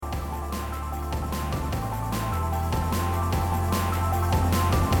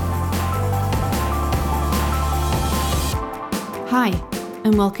Hi,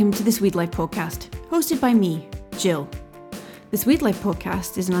 and welcome to the Swede Life podcast, hosted by me, Jill. The Swede Life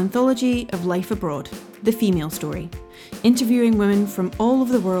podcast is an anthology of life abroad, the female story, interviewing women from all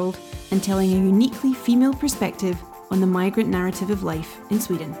over the world and telling a uniquely female perspective on the migrant narrative of life in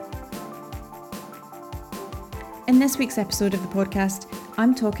Sweden. In this week's episode of the podcast,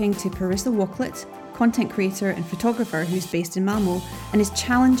 I'm talking to Parisa Walklett, content creator and photographer who's based in Malmo and is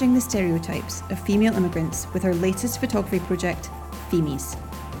challenging the stereotypes of female immigrants with her latest photography project, Femies,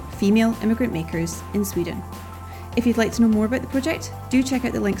 Female Immigrant Makers in Sweden. If you'd like to know more about the project, do check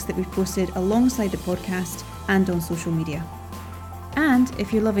out the links that we've posted alongside the podcast and on social media. And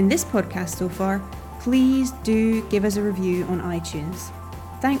if you're loving this podcast so far, please do give us a review on iTunes.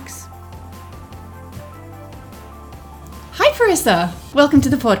 Thanks. Hi Parisa, welcome to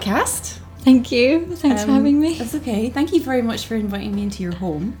the podcast. Thank you. Thanks for having me. That's okay. Thank you very much for inviting me into your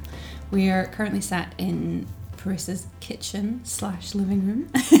home. We are currently sat in Parisa's kitchen / living room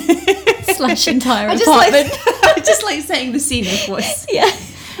 / entire apartment. I just like setting the scene of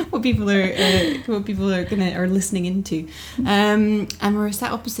what people are listening into. And we're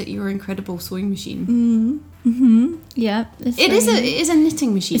sat opposite your incredible sewing machine. Yeah, it is a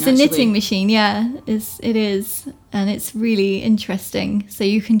knitting machine. It's actually a knitting machine. Yeah, it is, and it's really interesting. So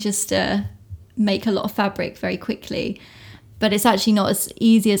you can just make a lot of fabric very quickly, but it's actually not as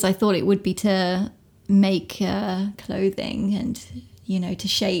easy as I thought it would be to make clothing and to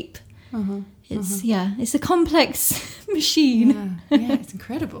shape. It's a complex machine. Yeah, it's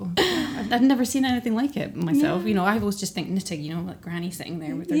incredible. I've never seen anything like it myself. I always just think knitting, like Granny sitting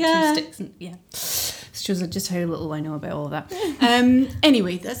there with her 2 sticks, and it shows just how little I know about all of that.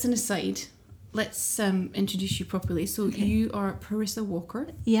 Anyway, that's an aside. Let's introduce you properly. So you are Parisa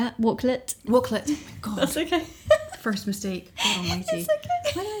Walker. Yeah, Walklett. Walklett. Oh my God. That's okay. First mistake. God almighty. It's okay.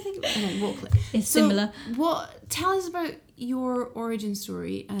 Why did I think about Walklett? It's similar. Tell us about your origin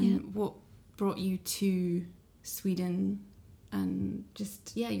story and what brought you to Sweden and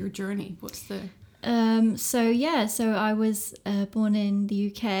just your journey. What's the so I was born in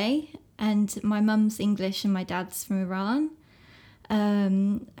the UK, and my mum's English and my dad's from Iran,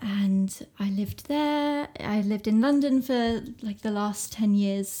 and I lived there. I lived in London for like the last 10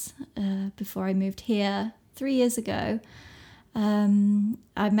 years before I moved here 3 years ago.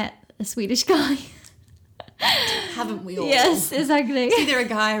 I met a Swedish guy. Haven't we all? Yes, exactly. It's either a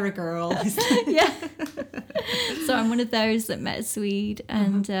guy or a girl. Yeah. So I'm one of those that met a Swede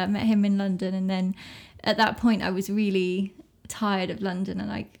and met him in London. And then at that point I was really tired of London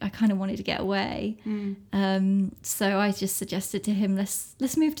and I kind of wanted to get away. So I just suggested to him,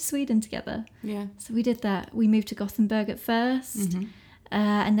 let's move to Sweden together. Yeah. So we did that. We moved to Gothenburg at first.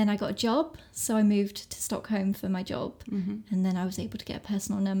 And then I got a job, so I moved to Stockholm for my job, and then I was able to get a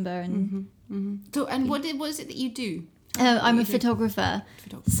personal number. And So, and what is it that you do? I'm a photographer.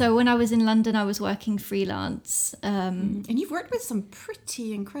 So when I was in London, I was working freelance. And you've worked with some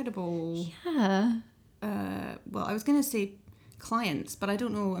pretty incredible. Yeah. Well, I was going to say clients, but I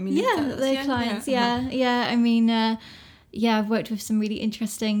don't know. I mean, they're clients. Yeah. I mean, I've worked with some really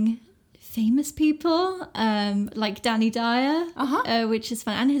interesting famous people, like Danny Dyer, which is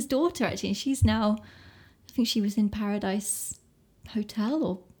fun, and his daughter actually, and she's now, I think she was in Paradise Hotel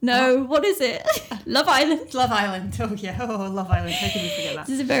or what is it? Love Island. Love Island. Love Island. How can we forget that?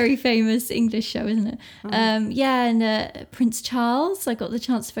 This is a very famous English show, isn't it? And Prince Charles, I got the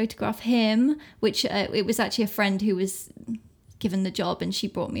chance to photograph him, which it was actually a friend who was given the job, and she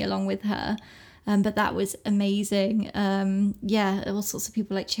brought me along with her. But that was amazing. All sorts of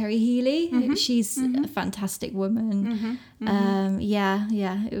people like Cherry Healey. She's a fantastic woman.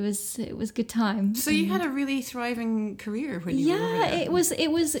 It was good time. So you had a really thriving career when you were over there. it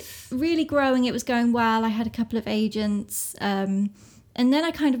was really growing. It was going well. I had a couple of agents, and then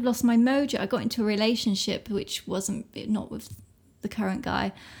I kind of lost my mojo. I got into a relationship which not with the current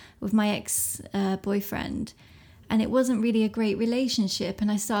guy, with my ex boyfriend. And it wasn't really a great relationship,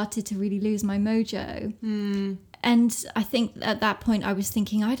 and I started to really lose my mojo. And I think at that point I was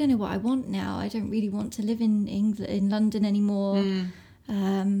thinking, I don't know what I want now. I don't really want to live in London anymore.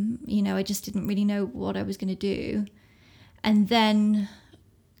 I just didn't really know what I was going to do. And then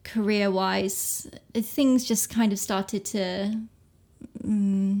career-wise, things just kind of started to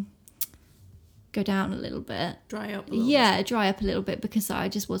go down a little bit. Dry up a little bit. Because I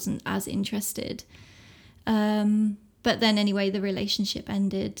just wasn't as interested. But then anyway, the relationship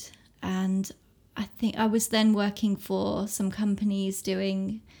ended, and I think I was then working for some companies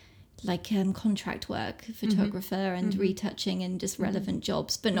doing like contract work, photographer and retouching and just relevant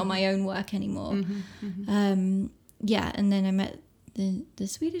jobs, but not my own work anymore. And then I met the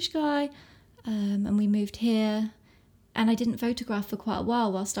Swedish guy, and we moved here, and I didn't photograph for quite a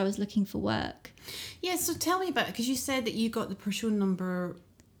while whilst I was looking for work. Yeah, so tell me about it, because you said that you got the persona number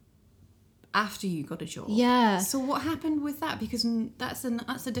after you got a job. Yeah. So what happened with that? Because that's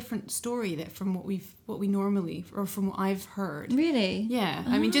a different story that from what we normally, or from what I've heard. Really? Yeah.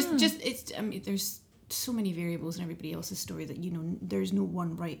 I mean, there's so many variables in everybody else's story that, you know, there's no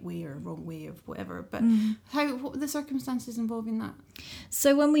one right way or wrong way of whatever. But what were the circumstances involving that?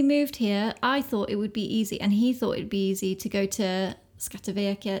 So when we moved here, I thought it would be easy, and he thought it'd be easy to go to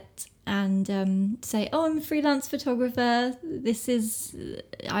Skatteverket and say, oh, I'm a freelance photographer.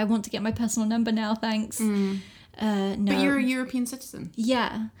 I want to get my personal number now, thanks. No. But you're a European citizen.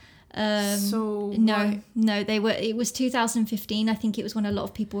 Yeah. So it was 2015. I think it was when a lot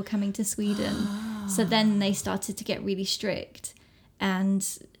of people were coming to Sweden. So then they started to get really strict, and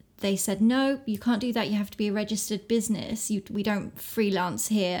they said, no, you can't do that. You have to be a registered business. We don't freelance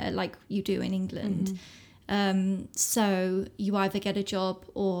here like you do in England. So you either get a job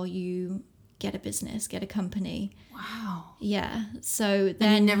or you get a business, get a company. Wow. Yeah. So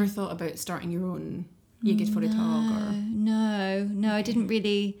then... And you never thought about starting your own eget-företag or... No, I didn't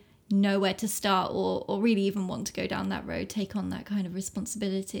really know where to start or really even want to go down that road, take on that kind of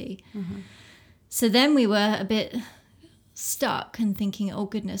responsibility. So then we were a bit stuck and thinking, oh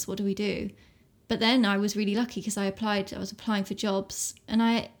goodness, what do we do? But then I was really lucky because I was applying for jobs, and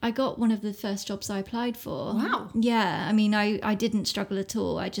I got one of the first jobs I applied for. Wow. Yeah, I mean, I didn't struggle at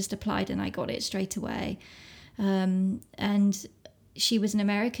all. I just applied and I got it straight away. And she was an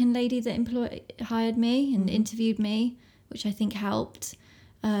American lady that hired me and interviewed me, which I think helped.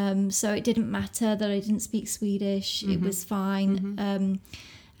 So it didn't matter that I didn't speak Swedish. It was fine.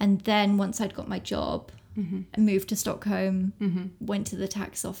 And then once I'd got my job, I moved to Stockholm, went to the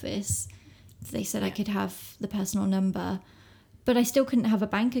tax office. They said I could have the personal number, but I still couldn't have a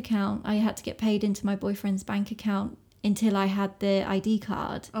bank account. I had to get paid into my boyfriend's bank account until I had the ID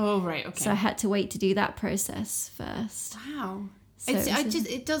card. Oh, right, okay. So I had to wait to do that process first. Wow. So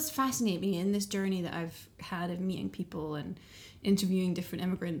it does fascinate me in this journey that I've had of meeting people and interviewing different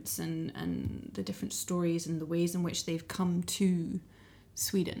immigrants and the different stories and the ways in which they've come to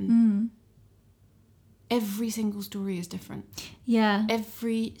Sweden. Every single story is different. Yeah.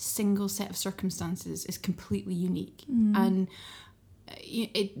 Every single set of circumstances is completely unique. And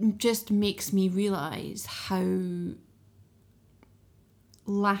it just makes me realise how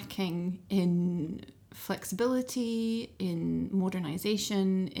lacking in flexibility, in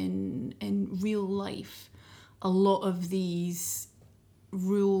modernisation, in real life, a lot of these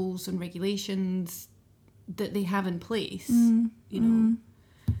rules and regulations that they have in place, you know,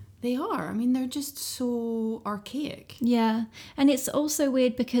 they are. I mean, they're just so archaic. Yeah. And it's also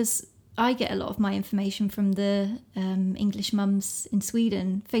weird because I get a lot of my information from the English Mums in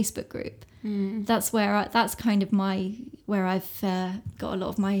Sweden Facebook group. That's kind of where I've got a lot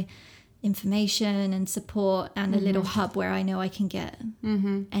of my information and support, and a little hub where I know I can get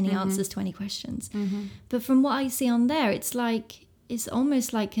any answers to any questions. But from what I see on there, it's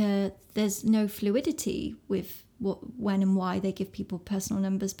almost like there's no fluidity with when and why they give people personal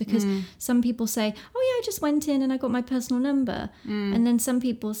numbers, because some people say, oh yeah, I just went in and I got my personal number, and then some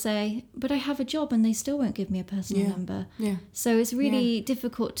people say, but I have a job, and they still won't give me a personal number. So it's really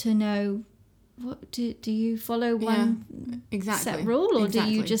difficult to know, what do you follow one set rule, or do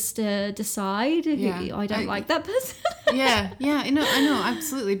you just decide I don't like that person? I know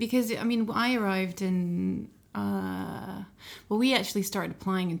absolutely, because I mean, I arrived in we actually started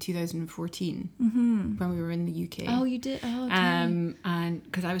applying in 2014 when we were in the UK. Oh, you did? Oh, okay. And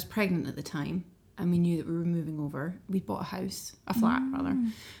because I was pregnant at the time, and we knew that we were moving over. We bought a flat rather.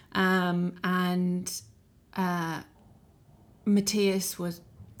 And Matthias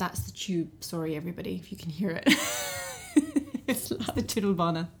that's the tube. Sorry, everybody, if you can hear it. It's the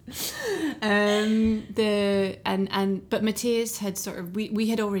tunnelbana. But Matthias had sort of, we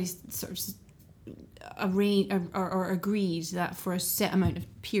had already sort of arranged or agreed that for a certain amount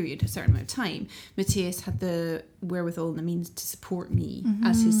of time, Matthias had the wherewithal and the means to support me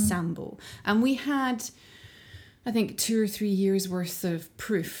as his sambo. And we had, I think, 2 or 3 years worth of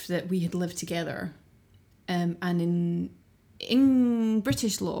proof that we had lived together. And in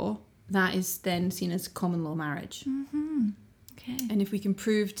British law, that is then seen as common law marriage. Okay. And if we can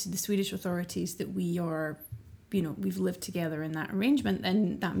prove to the Swedish authorities that we are, we've lived together in that arrangement,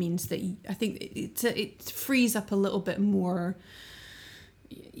 then that means that I think it frees up a little bit more.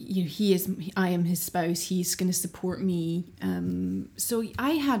 I am his spouse. He's going to support me. So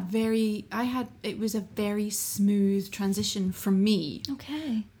it was a very smooth transition for me.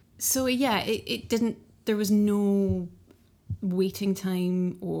 Okay. So it didn't. There was no waiting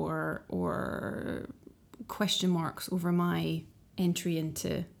time or question marks over my entry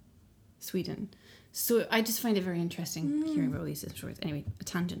into Sweden. So I just find it very interesting hearing about all these stories. Anyway, a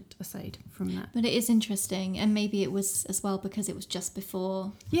tangent aside from that. But it is interesting, and maybe it was as well because it was just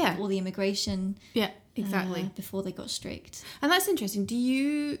before all the immigration. Yeah, exactly. Before they got strict. And that's interesting. Do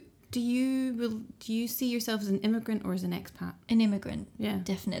you see yourself as an immigrant or as an expat? An immigrant, yeah,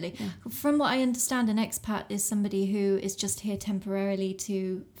 definitely. Yeah. From what I understand, an expat is somebody who is just here temporarily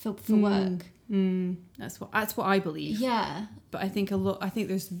for work. That's what I believe. Yeah, but I think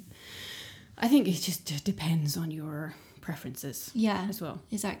it just depends on your preferences. Yeah, as well.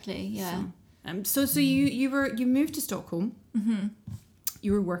 Exactly. Yeah. So you moved to Stockholm. Mm-hmm.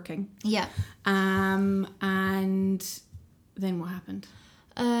 You were working. Yeah. And then what happened?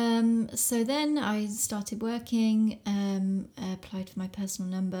 So then I started working, applied for my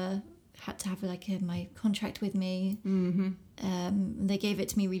personal number, had to have my contract with me. Mm-hmm. They gave it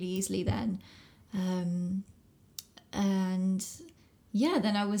to me really easily then. And yeah,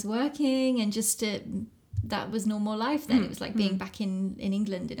 then I was working and just that was normal life then. It was like being back in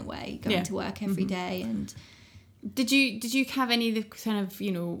England in a way, going to work every day. And Did you have any of the kind of,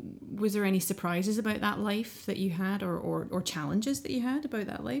 was there any surprises about that life that you had or challenges that you had about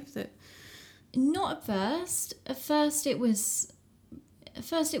that life that? Not at first. At first it was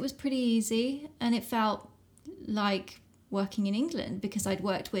pretty easy, and it felt like working in England because I'd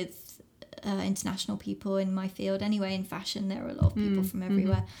worked with international people in my field anyway. In fashion, there were a lot of people from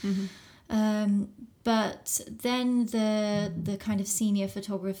everywhere. Mm-hmm. But then the kind of senior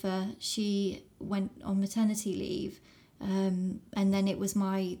photographer, she went on maternity leave, and then it was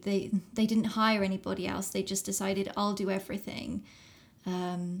they didn't hire anybody else. They just decided I'll do everything.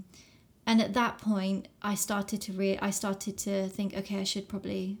 And at that point, I started to think, okay, I should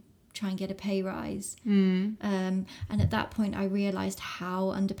probably try and get a pay rise. And at that point, I realized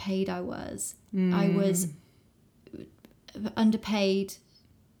how underpaid I was. I was underpaid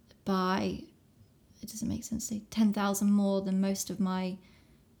by, it doesn't make sense to say, 10,000 more than most of my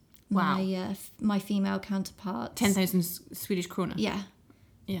female counterparts. 10,000 Swedish krona. Yeah.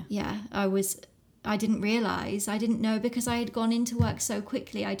 I didn't realise. I didn't know because I had gone into work so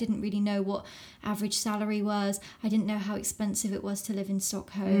quickly. I didn't really know what average salary was. I didn't know how expensive it was to live in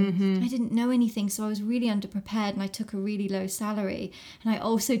Stockholm. Mm-hmm. I didn't know anything, so I was really underprepared, and I took a really low salary. And I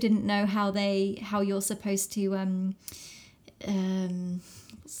also didn't know how you're supposed to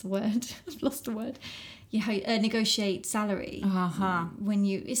what's the word? I've lost the word. Negotiate salary. When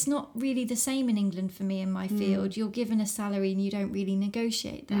it's not really the same in England for me in my field. You're given a salary and you don't really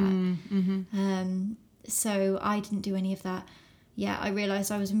negotiate that. Mm-hmm. So I didn't do any of that. Yeah, I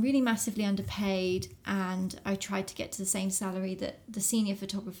realised I was really massively underpaid, and I tried to get to the same salary that the senior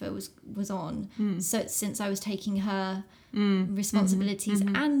photographer was on. So since I was taking her responsibilities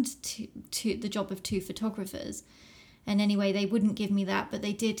and to the job of 2 photographers. And anyway, they wouldn't give me that, but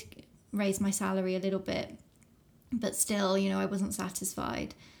they did raise my salary a little bit, but still, I wasn't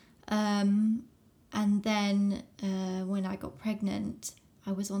satisfied. And then when I got pregnant,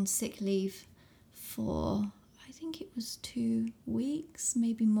 I was on sick leave for, I think it was 2 weeks,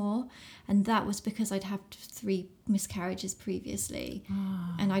 maybe more, and that was because I'd had 3 miscarriages previously,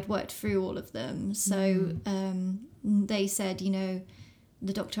 and I'd worked through all of them. So they said,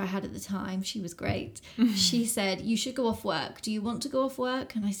 the doctor I had at the time, she was great. She said, you should go off work. Do you want to go off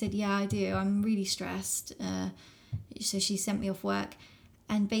work? And I said, yeah, I do. I'm really stressed. So she sent me off work.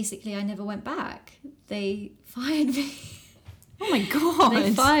 And basically, I never went back. They fired me. Oh, my God.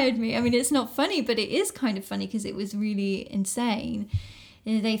 They fired me. I mean, it's not funny, but it is kind of funny because it was really insane.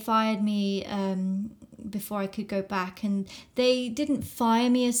 They fired me before I could go back, and they didn't fire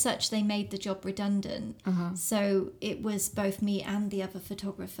me as such. They made the job redundant. So it was both me and the other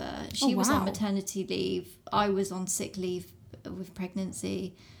photographer. She was on maternity leave. I was on sick leave with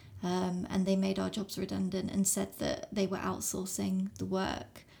pregnancy, and they made our jobs redundant and said that they were outsourcing the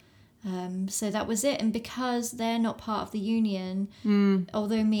work. So that was it. And because they're not part of the union,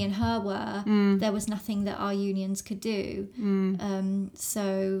 although me and her were, there was nothing that our unions could do.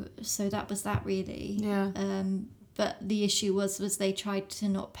 So that was that really. Yeah. But the issue was they tried to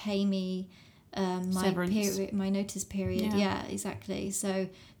not pay me my notice period. Yeah, exactly. So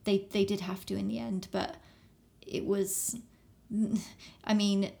they did have to in the end, but it was, I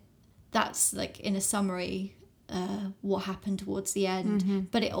mean, that's like in a summary what happened towards the end.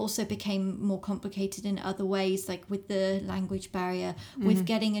 But it also became more complicated in other ways, like with the language barrier, with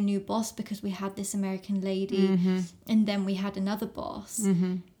getting a new boss, because we had this American lady and then we had another boss,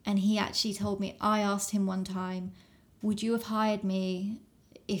 and he actually told me, I asked him one time, would you have hired me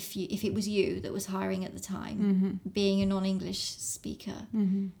if it was you that was hiring at the time, being a non-English speaker.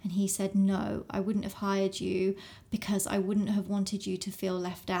 And he said, no, I wouldn't have hired you because I wouldn't have wanted you to feel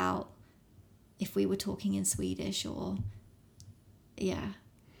left out if we were talking in Swedish or, yeah.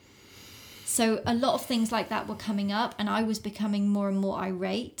 So a lot of things like that were coming up, and I was becoming more and more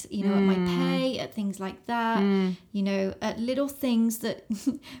irate, you know, at my pay, at things like that, you know, at little things that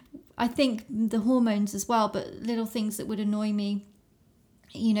I think the hormones as well, but little things that would annoy me,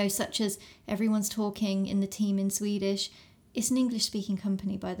 you know, such as everyone's talking in the team in Swedish. It's an English speaking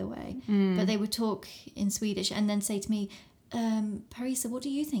company, by the way, but they would talk in Swedish and then say to me, Parisa, what do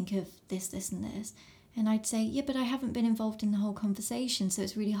you think of this, this and this? And I'd say, yeah, but I haven't been involved in the whole conversation, so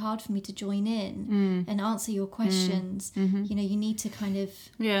it's really hard for me to join in and answer your questions. You know, you need to kind of...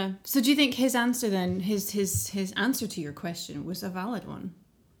 Yeah. So do you think his answer then, his answer to your question was a valid one?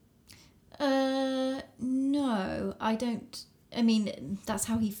 No, I don't. I mean, that's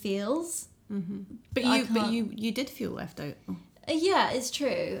how he feels. But you did feel left out. Yeah, it's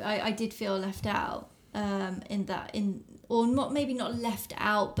true. I did feel left out or not, maybe not left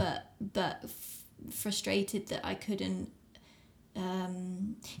out, but frustrated that I couldn't,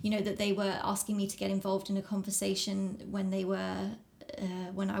 you know, that they were asking me to get involved in a conversation when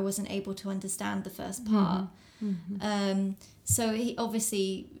I wasn't able to understand the first part. So he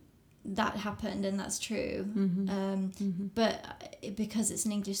obviously that happened, and that's true. But because it's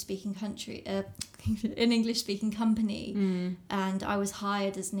an English speaking country, an English speaking company, and I was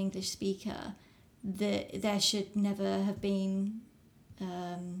hired as an English speaker, there should never have been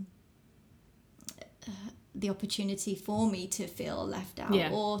the opportunity for me to feel left out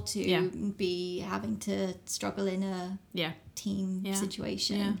or to be having to struggle in a team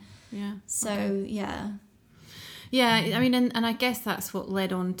situation. So I mean, and I guess that's what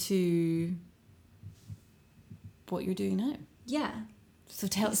led on to what you're doing now. So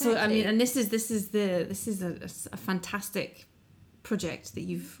so I mean, and this is a fantastic project that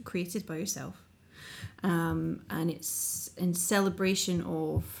you've created by yourself, and it's in celebration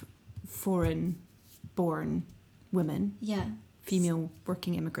of foreign-born women, female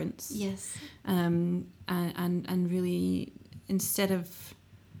working immigrants, and really instead of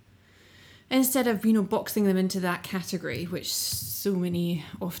boxing them into that category, which so many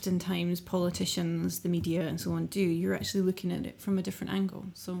oftentimes politicians, the media, and so on do, you're actually looking at it from a different angle.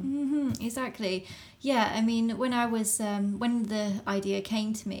 So exactly, yeah. I mean, when I was when the idea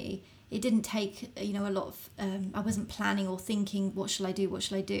came to me, it didn't take a lot of. I wasn't planning or thinking, what shall I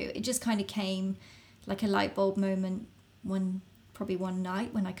do? It just kind of came like a light bulb moment probably one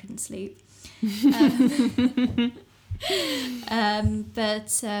night when I couldn't sleep.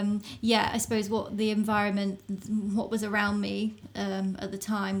 I suppose what was around me at the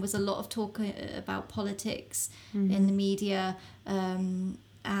time was a lot of talk about politics in the media,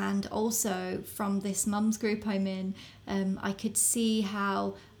 and also from this mums group I'm in, I could see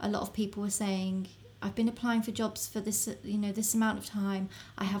how a lot of people were saying, I've been applying for jobs for this, this amount of time,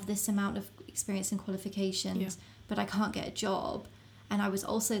 I have this amount of experience and qualifications, but I can't get a job. And I was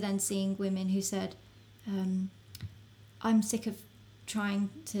also then seeing women who said, I'm sick of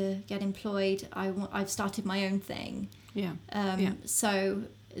trying to get employed. I've started my own thing. So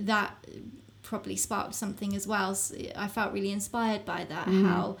that probably sparked something as well. So I felt really inspired by that.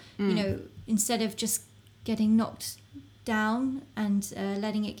 How instead of just getting knocked down and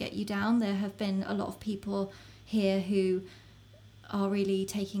letting it get you down, there have been a lot of people here who are really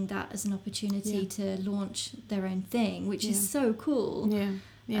taking that as an opportunity to launch their own thing, which is so cool.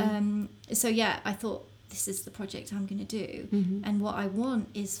 I thought, this is the project I'm going to do. And what I want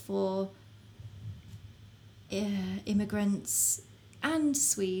is for immigrants and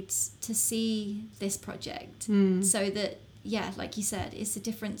Swedes to see this project, so that, like you said, it's a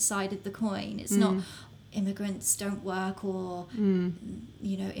different side of the coin. It's not immigrants don't work, or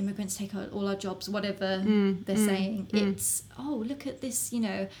immigrants take all our jobs, whatever they're saying. It's, look at this,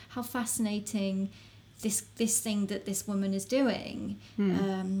 how fascinating this thing that this woman is doing.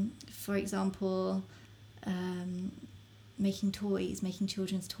 For example, making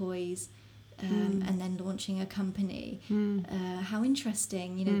children's toys, and then launching a company. How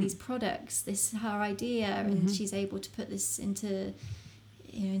interesting, these products, this is her idea, and she's able to put this into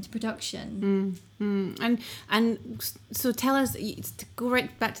production. And so tell us, to go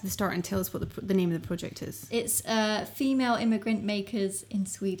right back to the start and tell us what the name of the project is. It's Female Immigrant Makers in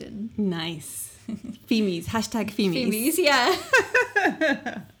Sweden. Nice. Femies, hashtag Femies. Femies, yeah.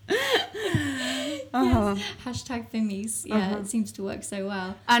 Yes. Hashtag Femies. Yeah, it seems to work so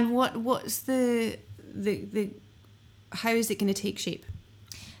well. And what's the how is it going to take shape?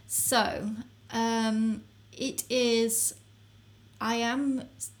 So, it is, I am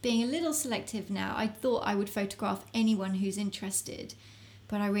being a little selective now. I thought I would photograph anyone who's interested,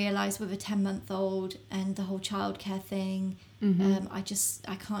 but I realised with a 10-month-old and the whole childcare thing, I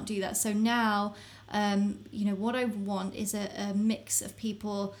can't do that. So now, what I want is a mix of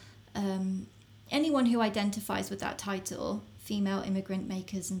people, anyone who identifies with that title, Female Immigrant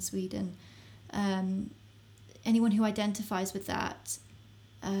Makers in Sweden, anyone who identifies with that.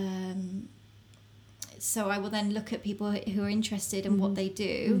 So I will then look at people who are interested in what they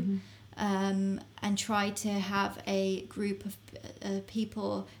do, and try to have a group of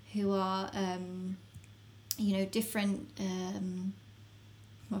people who are, different.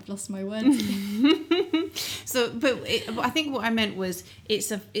 I've lost my words. So, but I think what I meant was it's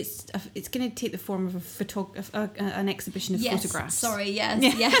going to take the form of an exhibition of photographs. Sorry, yes.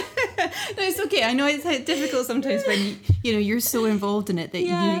 No, it's okay. I know it's difficult sometimes when you're so involved in it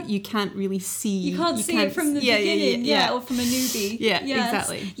that you can't really see. You can't see it from the beginning, or from a newbie.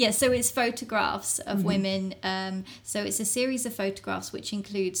 Exactly. Yeah, so it's photographs of women. So it's a series of photographs which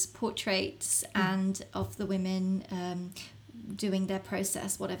includes portraits and of the women. Doing their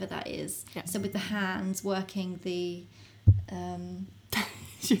process, whatever that is. Yeah. So with the hands working the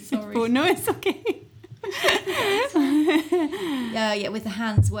sorry. Oh no, it's okay. With the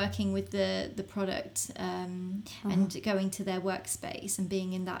hands working with the product, and going to their workspace and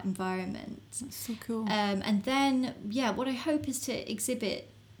being in that environment. That's so cool. And then what I hope is to exhibit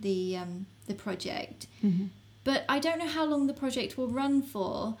the project. But I don't know how long the project will run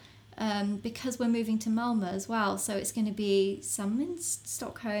for. Because we're moving to Malmö as well, so it's going to be some in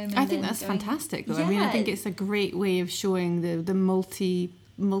Stockholm. I think that's fantastic, though. I mean, I think it's a great way of showing the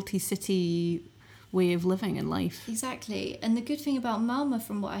multi-city way of living in life. Exactly, and the good thing about Malmö,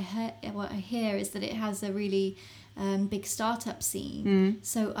 from what I hear, is that it has a really big startup scene.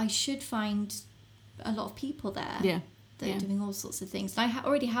 So I should find a lot of people there. That are doing all sorts of things. And I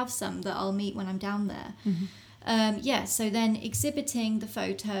already have some that I'll meet when I'm down there. So then exhibiting the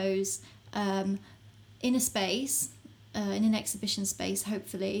photos in a space, in an exhibition space,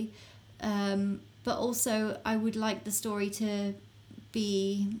 hopefully. But also I would like the story to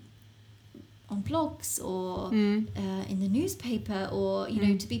be on blogs or in the newspaper or,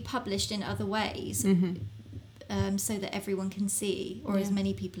 to be published in other ways. So that everyone can see, or as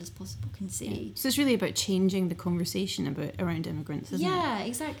many people as possible can see. Yeah. So it's really about changing the conversation around immigrants, isn't it? Yeah,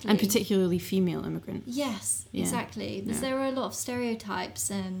 exactly. And particularly female immigrants. Yes, exactly. Because there are a lot of stereotypes,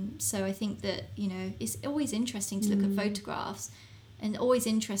 so I think that, it's always interesting to look at photographs, and always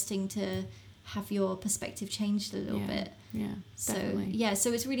interesting to have your perspective changed a little bit. Yeah, so definitely.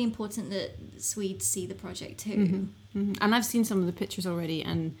 So it's really important that Swedes see the project too. And I've seen some of the pictures already,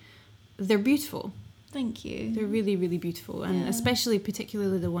 and they're beautiful. Thank you. They're really, really beautiful, and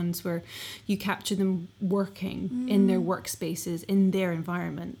particularly the ones where you capture them working in their workspaces, in their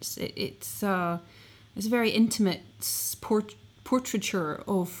environments. It's a very intimate portraiture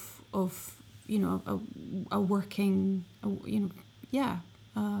of a working,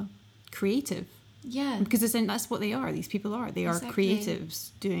 creative. Yeah. Because that's what they are. These people are. They are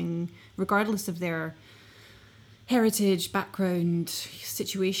creatives doing, regardless of their heritage, background,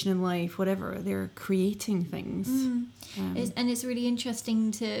 situation in life, whatever, they're creating things. And it's really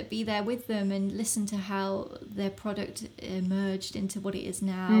interesting to be there with them and listen to how their product emerged into what it is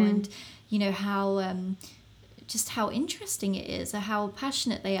now, and how just how interesting it is, or how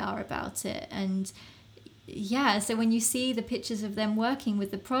passionate they are about it. And so when you see the pictures of them working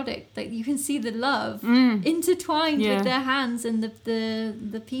with the product, that you can see the love intertwined with their hands and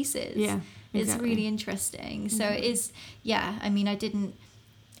the pieces. Exactly. It's really interesting. So it is, I mean, I didn't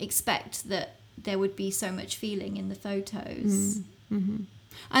expect that there would be so much feeling in the photos.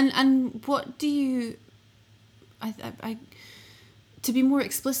 And what do you, to be more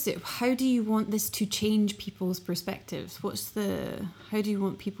explicit, how do you want this to change people's perspectives? How do you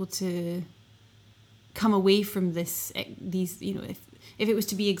want people to come away from these, if it was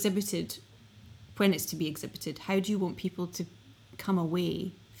to be exhibited, when it's to be exhibited, how do you want people to come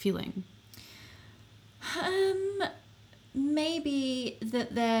away feeling? Maybe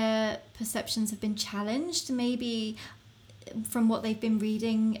that their perceptions have been challenged. Maybe from what they've been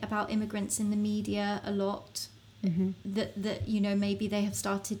reading about immigrants in the media a lot, that maybe they have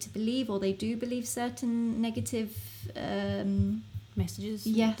started to believe, or they do believe, certain negative messages.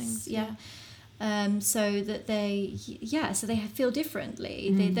 Yes, things. So that they feel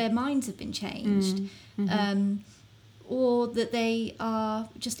differently. Their minds have been changed. Or that they are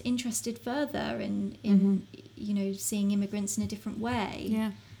just interested further in seeing immigrants in a different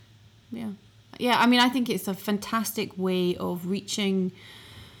way. Yeah. I mean, I think it's a fantastic way of reaching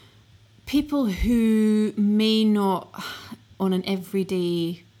people who may not on an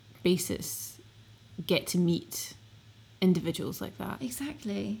everyday basis get to meet individuals like that.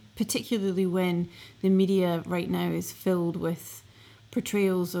 Exactly. Particularly when the media right now is filled with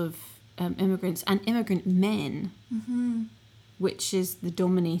portrayals of immigrants and immigrant men, which is the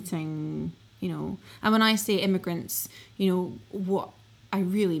dominating, and when I say immigrants, what I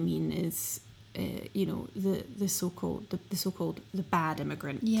really mean is, the so-called the bad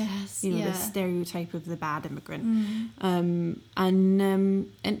immigrant. Yes. The stereotype of the bad immigrant. And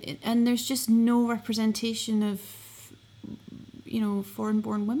there's just no representation of,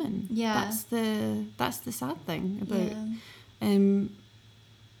 foreign-born women. Yeah. That's the sad thing about.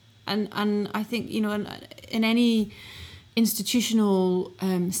 And I think, in any institutional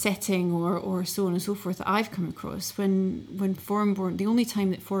setting or so on and so forth that I've come across, when foreign-born, the only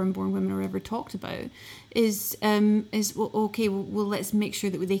time that foreign-born women are ever talked about is well, let's make sure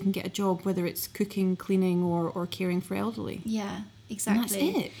that they can get a job, whether it's cooking, cleaning, or caring for elderly. Yeah, exactly.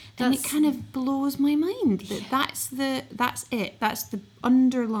 And that's it. And it kind of blows my mind that that's it. That's the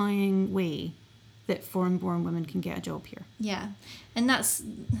underlying way that foreign-born women can get a job here. Yeah, and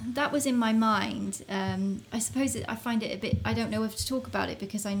that was in my mind. I suppose I find it a bit, I don't know if to talk about it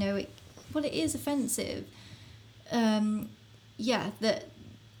because I know it is offensive. That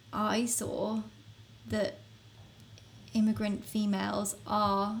I saw that immigrant females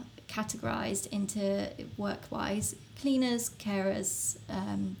are categorised into work-wise cleaners, carers,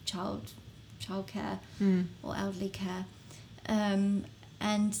 childcare or elderly care, and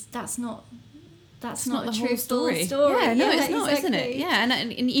that's not the true whole story. Yeah, no, it's not, exactly. isn't it? Yeah,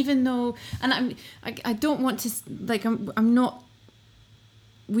 and even though, and I don't want to, like, I'm not.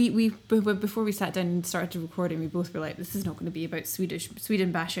 We before we sat down and started recording, we both were like, this is not going to be about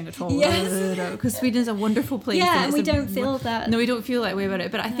Sweden bashing at all. Yes. Because Sweden's a wonderful place. Yeah, and we don't feel that. No, we don't feel that way about it.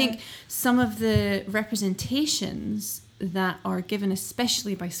 But I think some of the representations that are given,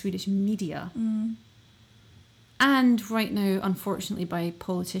 especially by Swedish media. And right now, unfortunately, by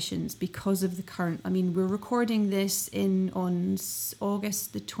politicians, because of the current... I mean, we're recording this on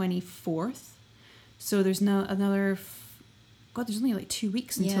August the 24th. So there's now another... there's only like 2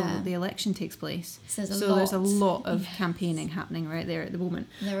 weeks until the election takes place. So there's a lot of campaigning happening right there at the moment.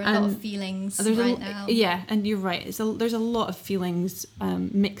 There are a lot of feelings right now. Yeah, and you're right. There's a lot of feelings,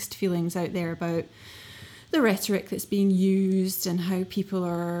 mixed feelings out there about the rhetoric that's being used and how people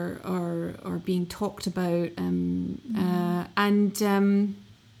are being talked about, and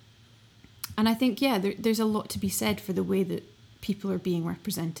I think there's a lot to be said for the way that people are being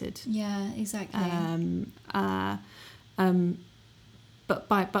represented. Yeah, exactly.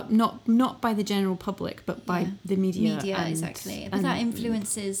 But not by the general public, but by the media. Exactly. But that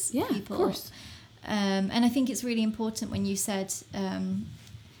influences people. Of course. And I think it's really important when you said,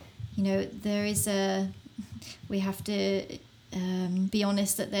 there is we have to be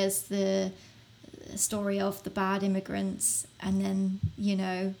honest that there's the story of the bad immigrants and then,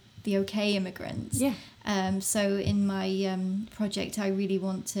 the okay immigrants. Yeah. So in my project, I really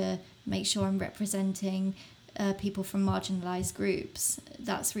want to make sure I'm representing people from marginalised groups.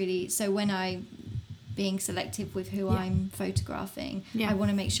 That's really... So when I'm being selective with who I'm photographing, I want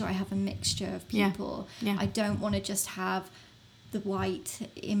to make sure I have a mixture of people. Yeah. I don't want to just have the white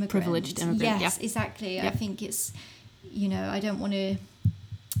immigrant. Privileged immigrant. Yes, exactly. I think it's, I don't want to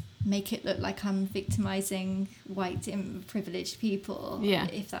make it look like I'm victimising white privileged people,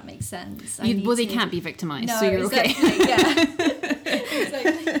 if that makes sense. They can't be victimised, no, so you're exactly, okay. Yeah.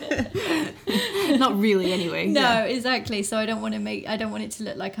 Exactly. Not really, anyway. No, exactly. So I don't want it to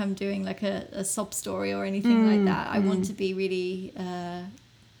look like I'm doing like a sob story or anything like that. I want to be really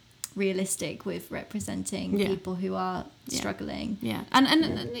realistic with representing people who are struggling. Yeah, and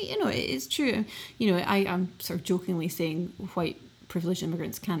it's true. I'm sort of jokingly saying white privileged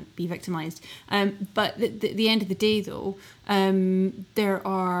immigrants can't be victimised, but at the end of the day, though, there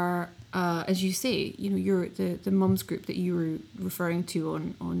are, as you say, you're the mums group that you were referring to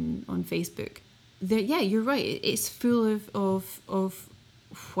on Facebook. You're right. It's full of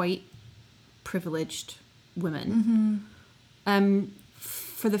white privileged women.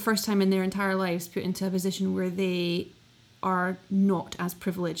 For the first time in their entire lives, put into a position where they are not as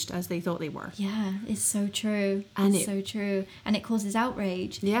privileged as they thought they were. Yeah, it's so true. It's so true. And it causes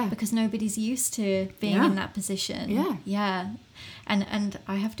outrage. Yeah. Because nobody's used to being in that position. Yeah. Yeah. And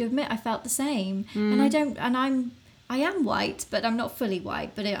I have to admit, I felt the same. And I am white, but I'm not fully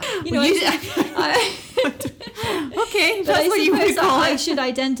white. But okay, that's what you would call it. I should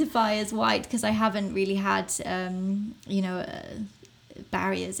identify as white because I haven't really had,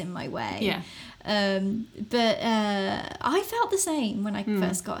 barriers in my way. Yeah. But I felt the same when I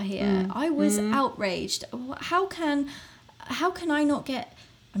first got here. I was outraged. How how can I not get...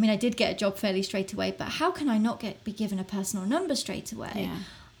 I mean, I did get a job fairly straight away, but how can I not be given a personal number straight away? Yeah.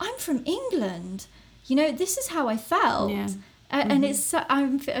 I'm from England. You know, this is how I felt. Yeah. And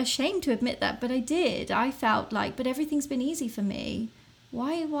I'm ashamed to admit that, but I did. I felt like, but everything's been easy for me.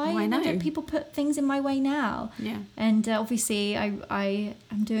 Why don't people put things in my way now? Yeah. And obviously I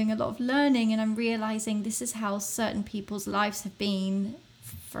am doing a lot of learning, and I'm realising this is how certain people's lives have been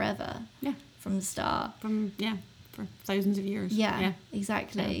forever. Yeah. From the start. For thousands of years. Yeah.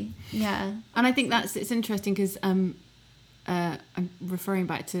 Exactly. Yeah. And I think it's interesting because I'm referring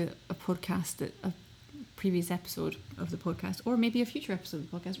back to a podcast, a previous episode of the podcast, or maybe a future episode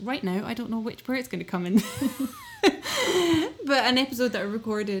of the podcast. Right now, I don't know where it's going to come in. But an episode that I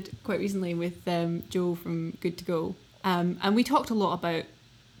recorded quite recently with Joe from Good to Go. And we talked a lot about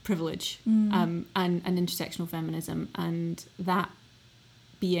privilege and intersectional feminism, and that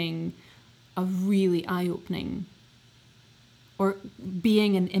being a really eye-opening, or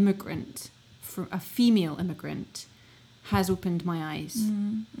being an immigrant, for a female immigrant, has opened my eyes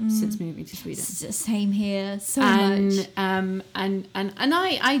since moving to Sweden. Same here, so much. And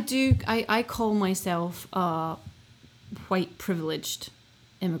I call myself a white privileged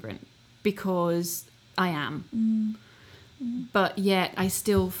immigrant, because I am. But yet I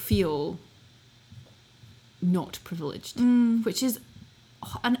still feel not privileged, which is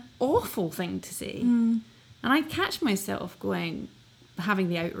an awful thing to say. And I catch myself having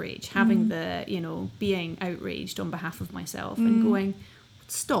the outrage, having the, being outraged on behalf of myself, and going,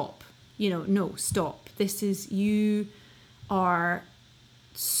 stop, no, stop. You are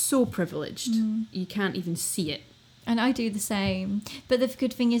so privileged. You can't even see it. And I do the same. But the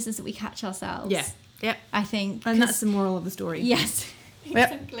good thing is that we catch ourselves. Yeah. Yep. I think. And that's the moral of the story. Yes.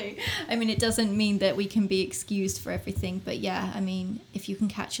 Exactly. Yep. I mean, it doesn't mean that we can be excused for everything, but yeah, I mean, if you can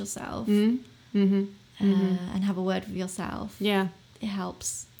catch yourself and have a word with yourself, yeah, it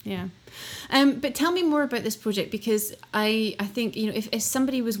helps. Yeah. But tell me more about this project, because I think, if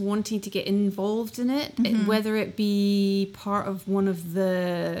somebody was wanting to get involved in it, whether it be part of one of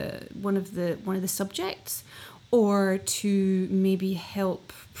the subjects, or to maybe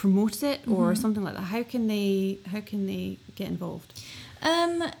help promote it, or something like that, how can they get involved?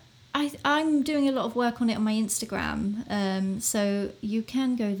 I'm doing a lot of work on it on my Instagram, so you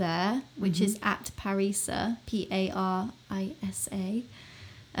can go there, which is at Parisa, Parisa.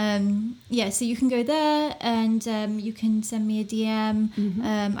 So you can go there, and you can send me a DM.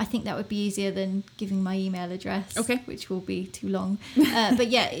 I think that would be easier than giving my email address, which will be too long. But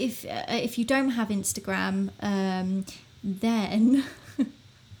yeah, if you don't have Instagram, then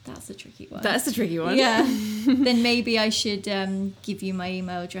that's a tricky one. That's a tricky one. Yeah. Then maybe I should give you my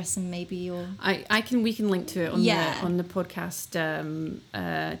email address, and maybe you'll... we can link to it on the podcast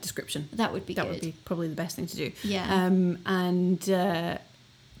description. That would be good. That would be probably the best thing to do. Yeah.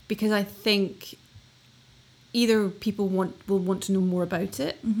 Because I think either people will want to know more about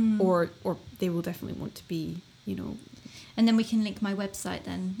it, or they will definitely want to be, And then we can link my website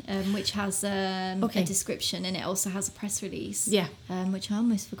then, which has a description, and it also has a press release. Yeah. Which I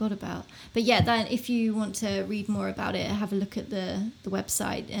almost forgot about. But yeah, then if you want to read more about it, have a look at the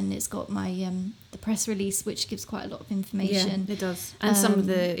website, and it's got my the press release, which gives quite a lot of information. Yeah, it does. And some of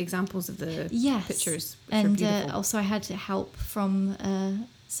the examples of the pictures, which are beautiful. Also I had help from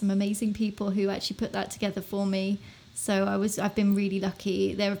some amazing people who actually put that together for me. So I've been really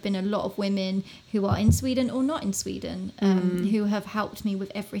lucky. There have been a lot of women who are in Sweden or not in Sweden, who have helped me with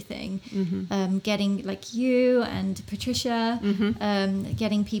everything. Getting, like you and Patricia,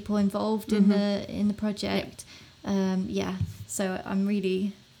 getting people involved in the project. Yep. So I'm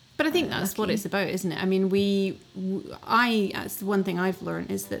really... But I think that's lucky. What it's about, isn't it? I mean, that's the one thing I've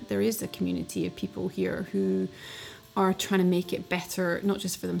learned, is that there is a community of people here who are trying to make it better, not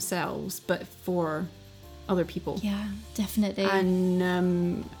just for themselves, but for other people. Yeah, definitely.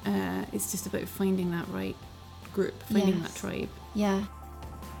 And it's just about finding that right group, finding that tribe. Yeah.